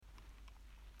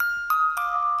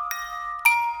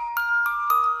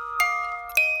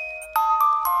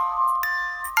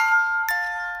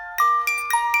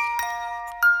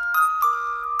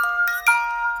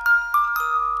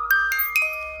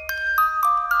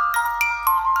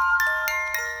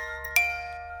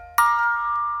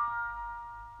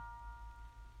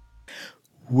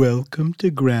Welcome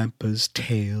to Grandpa's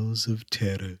Tales of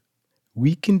Terror.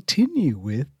 We continue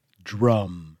with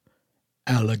Drum,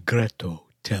 Allegretto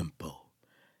Temple.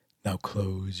 Now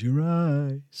close your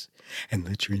eyes and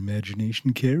let your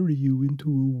imagination carry you into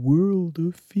a world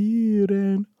of fear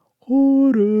and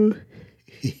horror.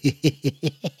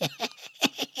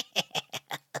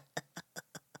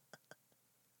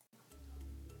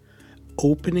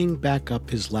 Opening back up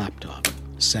his laptop,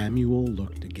 Samuel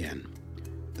looked again.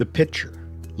 The picture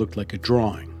looked like a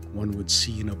drawing one would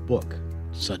see in a book,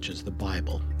 such as the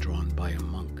Bible, drawn by a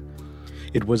monk.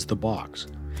 It was the box,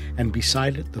 and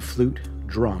beside it the flute,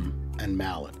 drum, and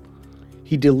mallet.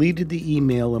 He deleted the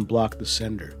email and blocked the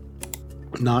sender,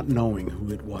 not knowing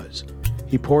who it was.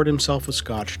 He poured himself a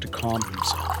scotch to calm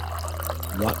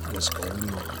himself. What was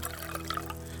going on?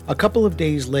 A couple of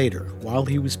days later, while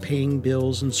he was paying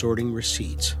bills and sorting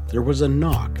receipts, there was a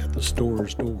knock at the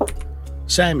store's door.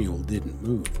 Samuel didn't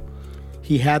move.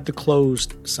 He had the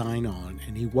closed sign on,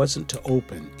 and he wasn't to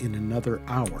open in another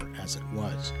hour as it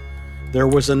was. There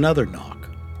was another knock,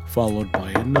 followed by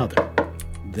another,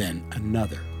 then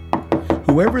another.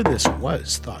 Whoever this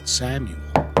was, thought Samuel,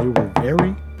 they were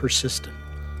very persistent.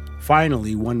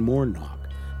 Finally, one more knock,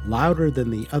 louder than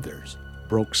the others,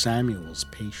 broke Samuel's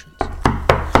patience.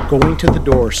 Going to the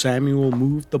door, Samuel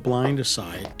moved the blind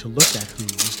aside to look at who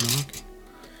was knocking.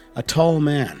 A tall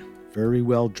man, very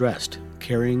well dressed,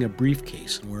 carrying a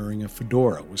briefcase and wearing a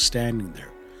fedora, was standing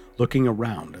there, looking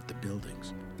around at the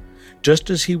buildings. Just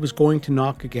as he was going to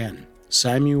knock again,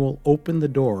 Samuel opened the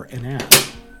door and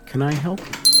asked, "Can I help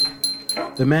you?"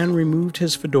 The man removed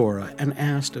his fedora and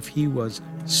asked if he was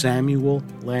Samuel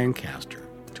Lancaster,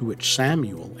 to which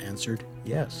Samuel answered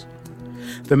yes.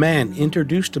 The man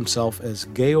introduced himself as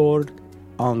Georg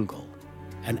Engel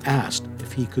and asked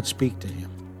if he could speak to him.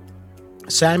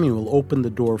 Samuel opened the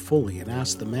door fully and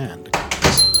asked the man to come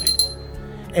inside.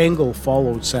 Engel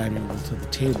followed Samuel to the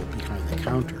table behind the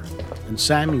counter, and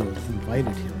Samuel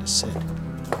invited him to sit.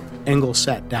 Engel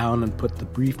sat down and put the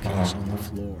briefcase on the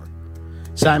floor.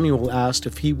 Samuel asked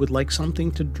if he would like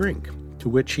something to drink, to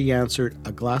which he answered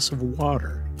a glass of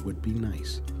water would be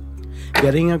nice.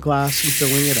 Getting a glass and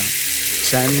filling it up,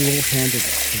 Samuel handed it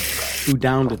to him, who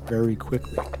downed it very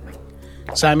quickly.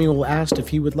 Samuel asked if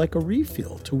he would like a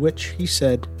refill, to which he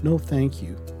said, "No, thank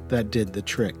you." That did the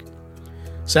trick.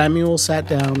 Samuel sat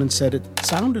down and said it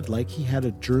sounded like he had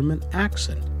a German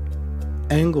accent.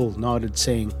 Engel nodded,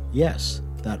 saying, "Yes,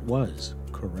 that was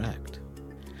correct."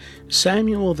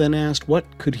 Samuel then asked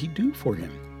what could he do for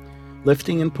him.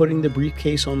 Lifting and putting the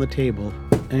briefcase on the table,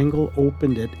 Engel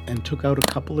opened it and took out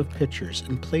a couple of pictures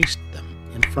and placed them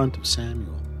in front of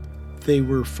Samuel. They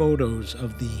were photos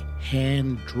of the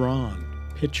hand-drawn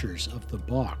pictures of the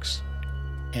box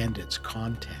and its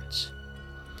contents.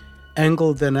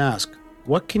 Engel then asked,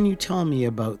 "What can you tell me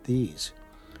about these?"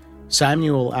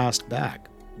 Samuel asked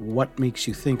back, "What makes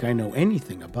you think I know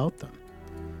anything about them?"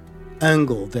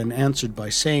 Engel then answered by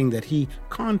saying that he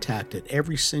contacted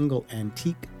every single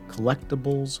antique,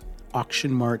 collectibles,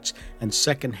 auction marts, and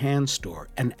second-hand store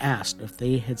and asked if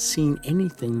they had seen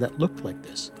anything that looked like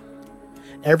this.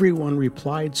 Everyone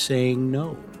replied saying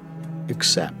no,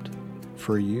 except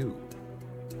for you.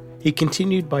 He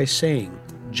continued by saying,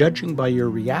 "Judging by your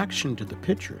reaction to the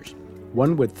pictures,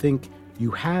 one would think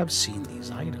you have seen these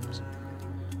items."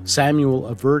 Samuel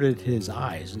averted his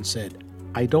eyes and said,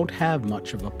 "I don't have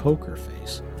much of a poker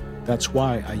face. That's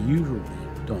why I usually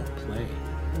don't play."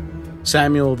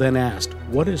 Samuel then asked,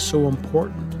 "What is so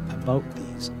important about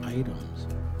these items?"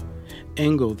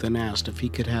 Engel then asked if he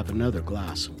could have another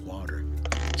glass of water.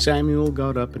 Samuel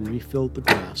got up and refilled the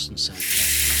glass and sat down.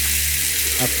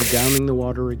 After downing the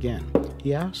water again,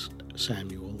 he asked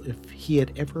Samuel if he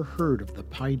had ever heard of the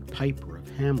Pied Piper of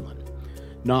Hamelin.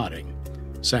 Nodding,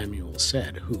 Samuel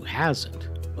said, "Who hasn't?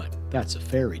 But that's a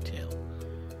fairy tale."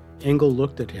 Engel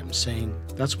looked at him, saying,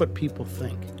 "That's what people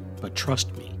think, but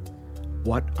trust me,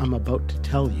 what I'm about to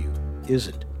tell you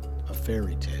isn't a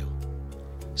fairy tale."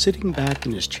 Sitting back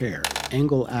in his chair,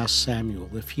 Engel asked Samuel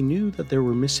if he knew that there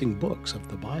were missing books of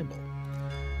the Bible.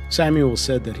 Samuel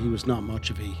said that he was not much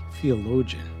of a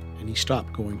theologian, and he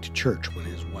stopped going to church when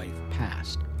his wife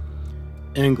passed.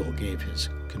 Engel gave his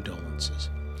condolences.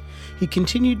 He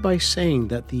continued by saying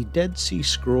that the Dead Sea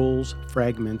Scrolls,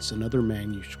 fragments, and other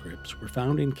manuscripts were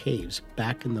found in caves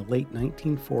back in the late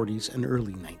 1940s and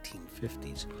early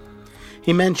 1950s.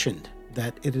 He mentioned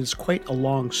that it is quite a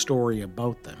long story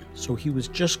about them, so he was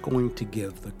just going to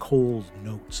give the Coles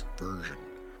Notes version.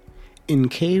 In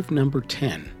cave number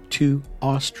 10, 2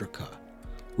 ostraca,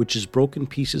 which is broken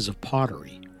pieces of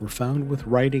pottery, were found with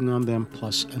writing on them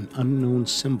plus an unknown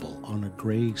symbol on a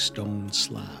gray stone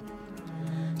slab.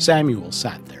 Samuel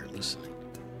sat there listening.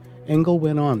 Engel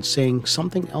went on, saying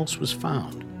something else was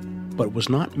found, but was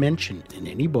not mentioned in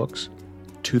any books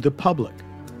to the public,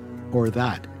 or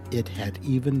that it had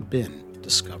even been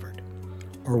discovered,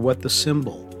 or what the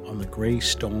symbol on the gray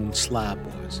stone slab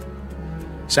was.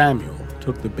 Samuel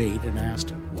took the bait and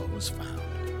asked him what was found.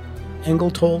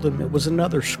 Engel told him it was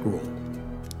another scroll,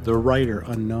 the writer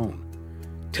unknown,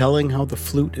 telling how the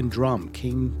flute and drum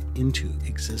came into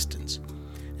existence,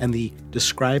 and the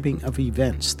describing of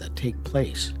events that take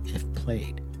place if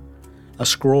played. A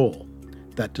scroll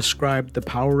that described the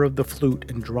power of the flute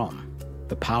and drum,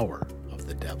 the power of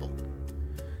the devil.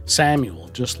 Samuel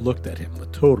just looked at him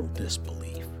with total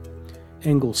disbelief.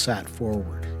 Engel sat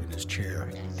forward in his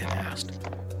chair and asked,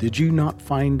 "Did you not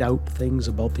find out things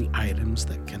about the items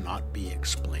that cannot be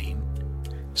explained?"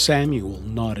 Samuel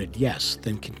nodded yes,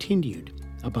 then continued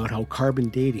about how carbon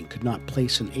dating could not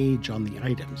place an age on the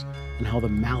items, and how the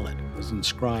mallet was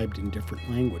inscribed in different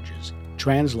languages,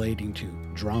 translating to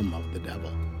drum of the devil.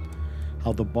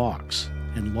 How the box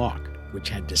and lock, which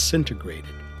had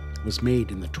disintegrated, was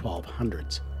made in the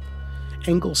 1200s.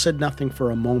 Engel said nothing for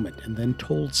a moment and then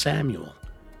told Samuel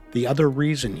the other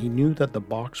reason he knew that the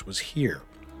box was here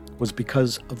was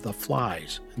because of the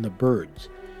flies and the birds,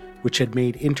 which had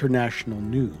made international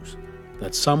news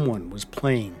that someone was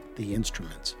playing the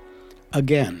instruments.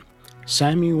 Again,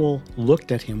 Samuel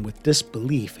looked at him with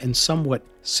disbelief and somewhat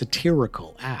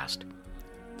satirical asked,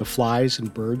 "The flies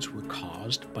and birds were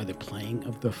caused by the playing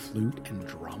of the flute and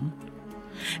drum?"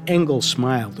 Engel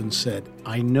smiled and said,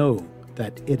 "I know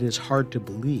that it is hard to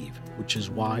believe, which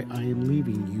is why I am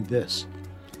leaving you this."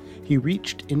 He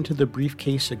reached into the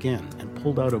briefcase again and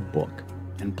pulled out a book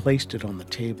and placed it on the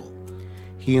table.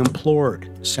 He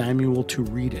implored Samuel to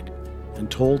read it and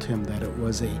told him that it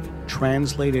was a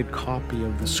translated copy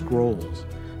of the scrolls,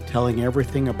 telling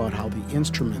everything about how the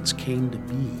instruments came to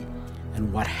be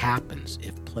and what happens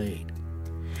if played.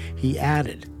 He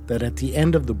added that at the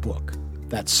end of the book,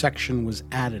 that section was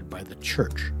added by the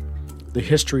church, the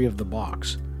history of the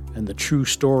box, and the true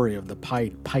story of the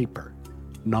Pied Piper,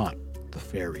 not the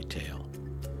fairy tale.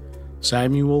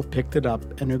 Samuel picked it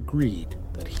up and agreed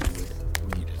that he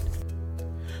would read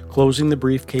it. Closing the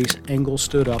briefcase, Engel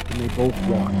stood up and they both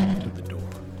walked to the door.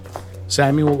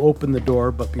 Samuel opened the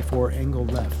door, but before Engel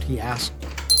left, he asked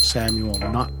Samuel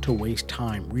not to waste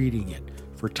time reading it,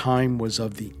 for time was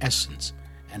of the essence,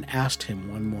 and asked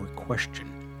him one more question.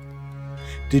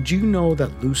 "Did you know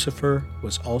that Lucifer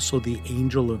was also the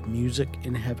angel of music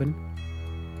in heaven?"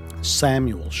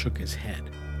 Samuel shook his head.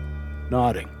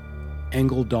 Nodding,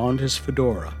 Engel donned his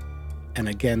fedora and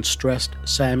again stressed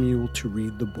Samuel to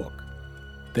read the book.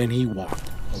 Then he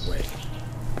walked away.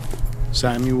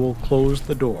 Samuel closed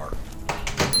the door,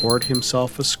 poured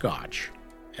himself a scotch,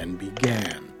 and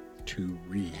began to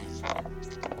read.